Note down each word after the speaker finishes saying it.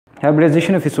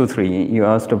Hybridization of SO3. You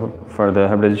asked for the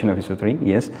hybridization of SO3.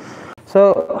 Yes.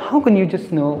 So how can you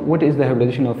just know what is the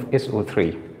hybridization of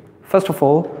SO3? First of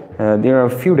all, there are a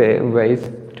few ways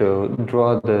to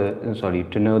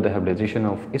to know the hybridization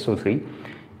of SO3.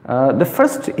 The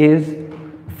first is,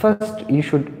 you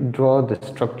should draw the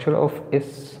structure of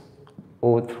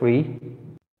SO3.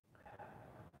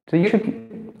 So you should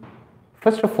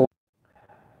first of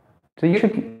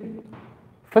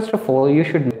all you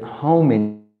should know how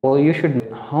many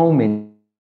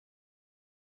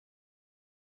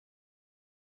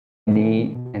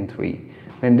and 3.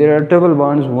 When there are double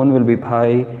bonds, one will be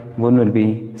pi, one will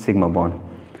be sigma bond.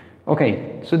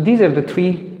 Okay, so these are the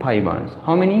 3 pi bonds.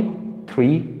 How many?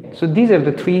 3. So these are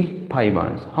the 3 pi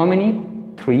bonds. How many?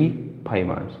 3 pi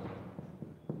bonds.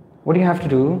 What do you have to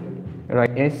do?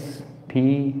 Write S,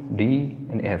 P, D,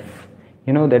 and F.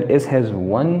 You know that S has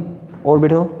 1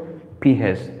 orbital, P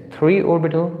has 3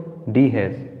 orbital, D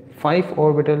has 5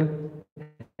 orbital,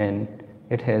 and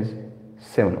it has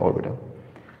 7 orbital.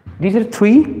 These are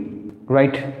 3.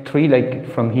 Write 3 like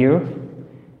from here,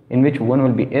 in which 1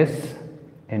 will be S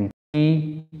and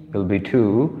P will be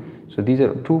 2. So these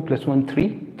are 2 plus 1,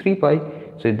 3 pi.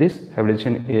 So this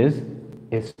hybridization is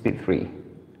sp3.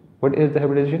 What is the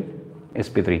hybridization?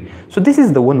 sp3. So this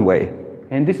is the one way,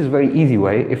 and this is very easy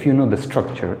way if you know the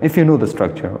structure.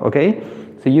 Okay,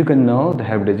 so you can know the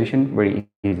hybridization very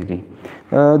easily.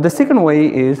 The second way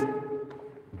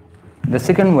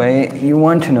you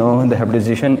want to know the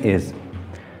hybridization is,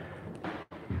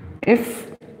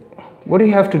 what do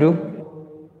you have to do?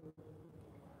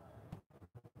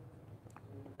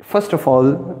 First of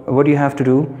all, what you have to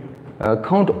do,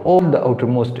 count all the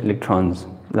outermost electrons,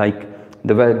 like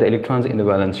the electrons in the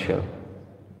valence shell.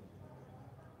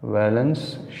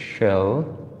 Valence shell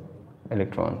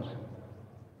electrons.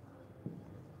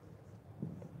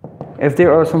 If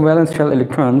there are some valence shell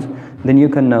electrons, then you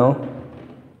can know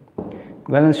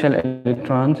valence shell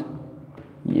electrons.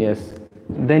 Yes,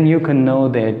 then you can know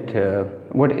that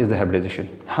what is the hybridization.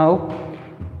 How?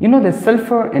 You know that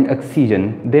sulfur and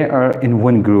oxygen, they are in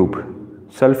one group.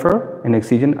 Sulfur and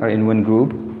oxygen are in one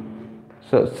group.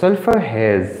 So sulfur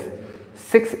has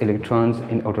 6 electrons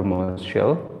in outermost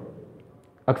shell.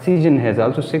 Oxygen has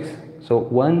also 6. So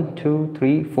 1, 2,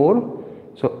 3, 4.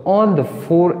 So all the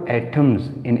 4 atoms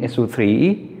in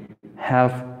SO3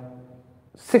 have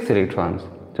 6 electrons.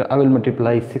 So I will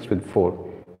multiply 6 with 4.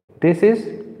 This is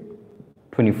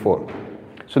 24.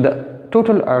 So the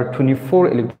total are 24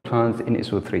 electrons in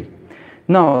SO3.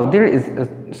 Now there is a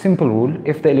simple rule.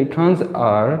 If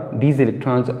these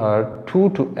electrons are 2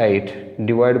 to 8,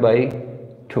 divide by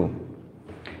 2.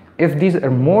 If these are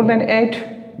more than 8,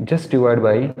 just divide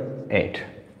by 8.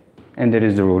 And that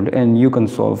is the rule, and you can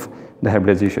solve the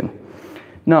hybridization.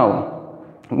 Now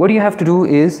what you have to do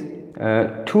is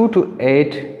 2 to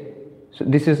 8, so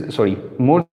this is, sorry,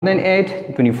 more than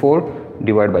 8, 24,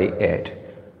 divide by 8.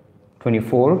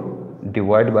 24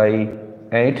 divided by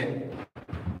 8,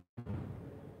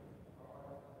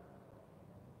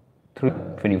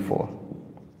 24.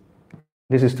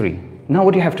 This is 3. Now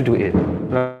what you have to do is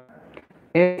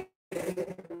S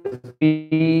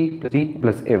P plus D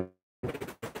plus F,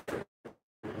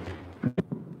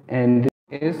 and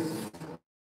this is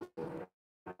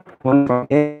 1 from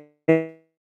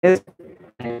S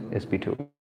and sp2.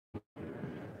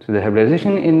 So the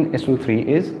hybridization in SO3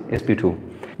 is sp2.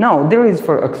 Now there is,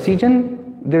 for oxygen,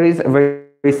 there is a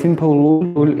very simple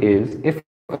rule is, if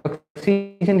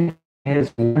oxygen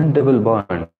has 1 double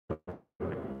bond,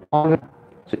 so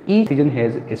each oxygen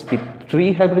has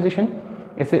sp3 hybridization.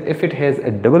 If it has a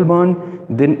double bond,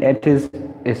 then it is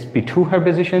sp2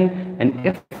 hybridization, and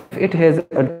if it has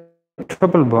a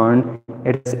triple bond,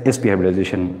 it is sp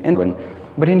hybridization. And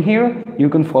but in here you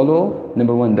can follow,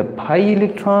 number 1, the pi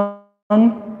electron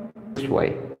this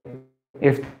way.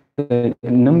 If the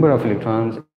number of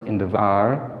electrons in the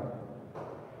are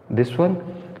this one.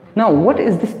 Now what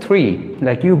is this 3?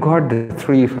 Like you got the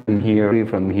 3 from here, 3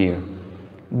 from here.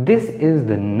 This is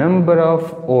the number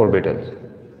of orbitals.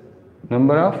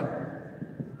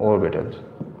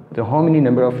 So how many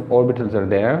number of orbitals are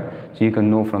there? So you can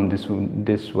know from this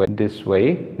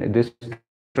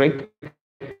trick.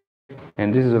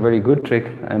 And this is a very good trick,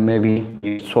 and maybe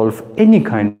you solve any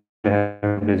kind of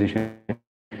hybridization.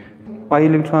 Pi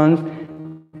electrons,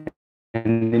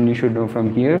 and then you should know from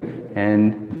here.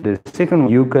 And the second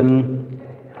one,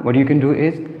 what you can do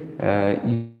is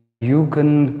you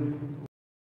can,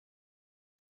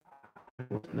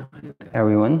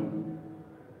 everyone,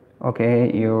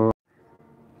 okay, you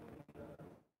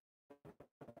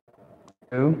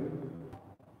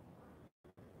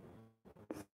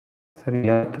sir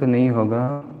याद तो नहीं होगा,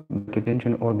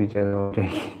 tension और भी ज़्यादा हो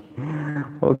जाएगी.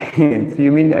 Okay, so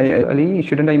you mean Ali,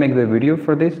 shouldn't I make the video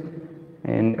for this?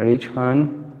 And Rich Khan,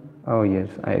 oh yes,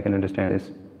 I can understand this.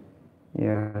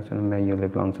 Yeah, so may you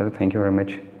live long, sir. Thank you very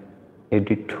much.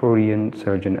 Editorial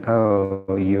surgeon.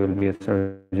 Oh, you will be a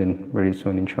surgeon very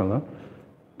soon, inshallah.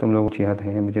 तुम लोग याद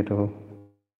है मुझे तो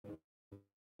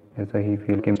ऐसा ही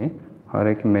feel कि मैं हर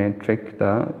एक मैट्रिक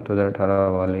था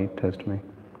 2018 वाले टेस्ट में.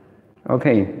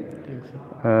 Okay.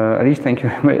 Arish, thank you.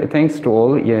 Thanks to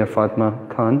all. Yeah, Fatma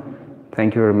Khan,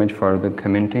 thank you very much for the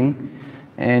commenting.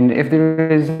 And if there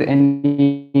is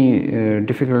any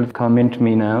difficult, comment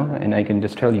me now, and I can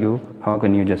just tell you how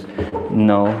can you just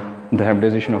know the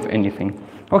hybridization of anything.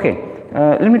 Okay,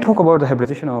 let me talk about the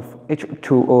hybridization of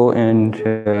H2O and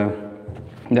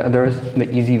the others, the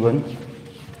easy one,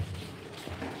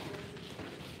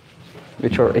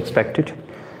 which are expected.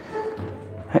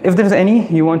 If there's any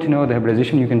you want to know the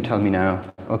hybridization, you can tell me now.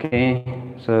 Okay,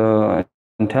 so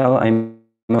until I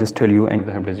just tell you and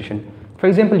the hybridization. For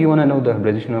example, you want to know the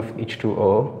hybridization of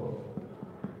H2O.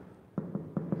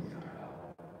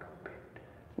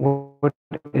 What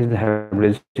is the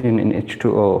hybridization in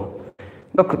H2O?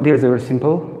 Look, there's very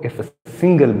simple. If a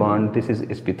single bond, this is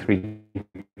sp3.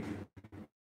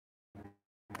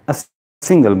 A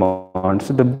single bond.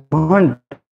 So the bond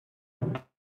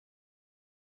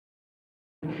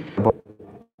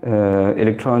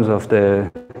electrons of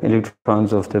the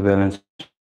valence.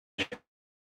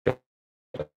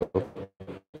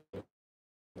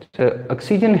 So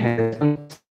oxygen has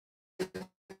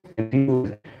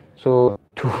so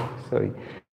 2, sorry,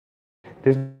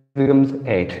 this becomes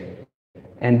 8,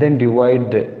 and then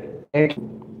divide the 8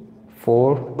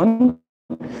 4 1.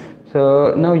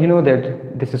 So now you know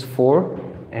that this is 4,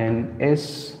 and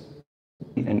S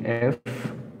and F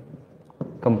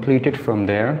completed from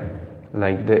there,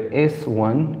 like the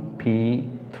S1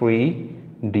 P3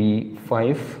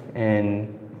 D5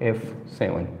 and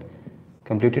F7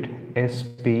 completed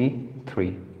sp3. Do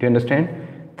you understand?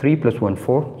 3 plus 1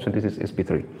 4, so this is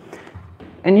sp3.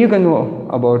 And you can know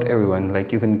about everyone,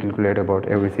 like you can calculate about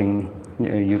everything.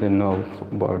 You can know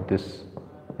about this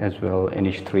as well,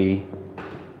 NH3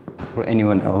 or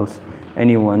anyone else,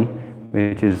 anyone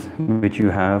which you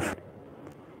have.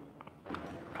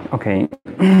 Okay.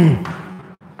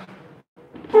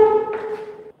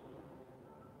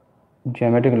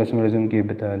 Geometric isomerism की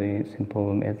बता दें,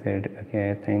 simple method.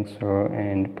 Okay, thanks sir.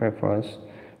 And preface.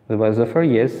 The Zafar,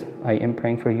 yes, I am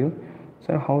praying for you.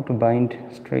 Sir, how to bind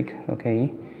streak?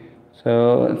 Okay.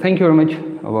 So thank you very much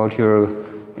about your